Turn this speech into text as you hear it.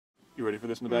You ready for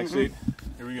this in the back seat?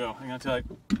 Here we go. Hang on tight.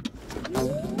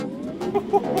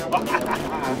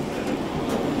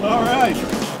 All right.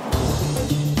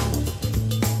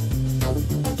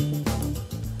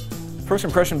 First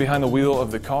impression behind the wheel of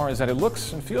the car is that it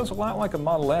looks and feels a lot like a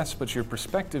Model S, but your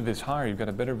perspective is higher. You've got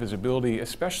a better visibility,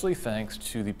 especially thanks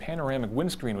to the panoramic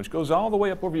windscreen, which goes all the way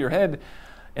up over your head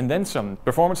and then some.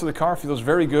 Performance of the car feels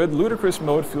very good. Ludicrous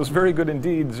mode feels very good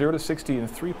indeed. 0 to 60 in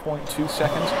 3.2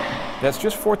 seconds. That's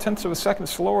just 0.4 of a second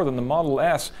slower than the Model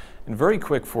S, and very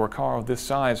quick for a car of this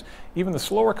size. Even the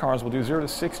slower cars will do 0 to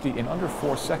 60 in under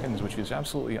 4 seconds, which is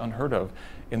absolutely unheard of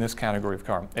in this category of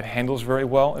car. It handles very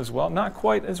well as well. Not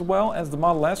quite as well as the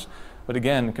Model S, but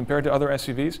again, compared to other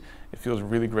SUVs, it feels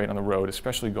really great on the road,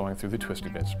 especially going through the twisty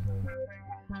bits.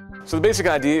 So the basic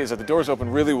idea is that the doors open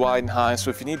really wide and high, so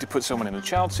if you need to put someone in a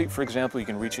child seat, for example, you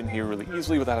can reach in here really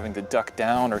easily without having to duck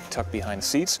down or tuck behind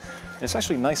seats. And it's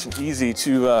actually nice and easy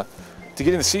to get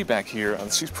in the seat back here.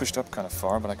 The seat's pushed up kind of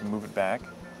far, but I can move it back.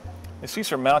 The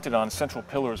seats are mounted on central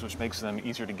pillars, which makes them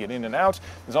easier to get in and out.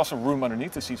 There's also room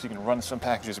underneath the seats so you can run some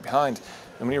packages behind.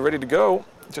 And when you're ready to go,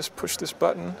 just push this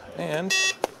button, and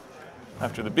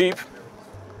after the beep,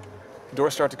 the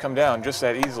doors start to come down just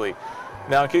that easily.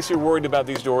 Now, in case you're worried about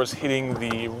these doors hitting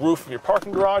the roof of your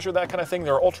parking garage or that kind of thing,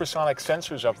 there are ultrasonic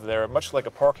sensors up there, much like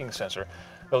a parking sensor.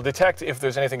 They'll detect if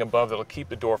there's anything above that'll keep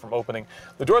the door from opening.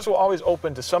 The doors will always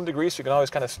open to some degree, so you can always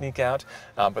kind of sneak out,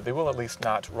 but they will at least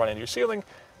not run into your ceiling,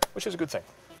 which is a good thing.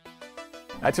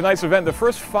 At tonight's event, the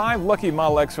first 5 lucky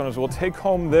Model X owners will take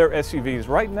home their SUVs.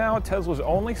 Right now, Tesla's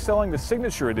only selling the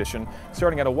Signature Edition,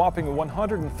 starting at a whopping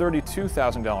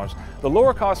 $132,000. The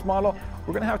lower cost model,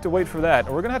 we're going to have to wait for that.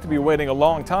 And we're going to have to be waiting a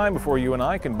long time before you and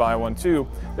I can buy one too.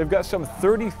 They've got some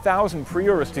 30,000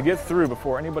 pre-orders to get through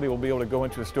before anybody will be able to go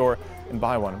into a store and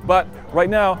buy one. But right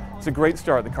now, it's a great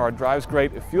start. The car drives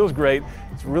great, it feels great,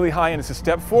 it's really high, and it's a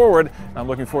step forward. And I'm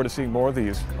looking forward to seeing more of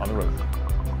these on the road.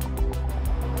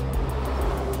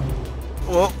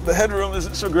 Well, the headroom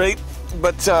isn't so great,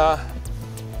 but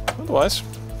otherwise,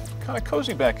 kind of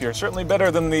cozy back here. Certainly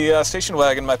better than the station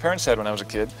wagon my parents had when I was a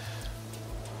kid.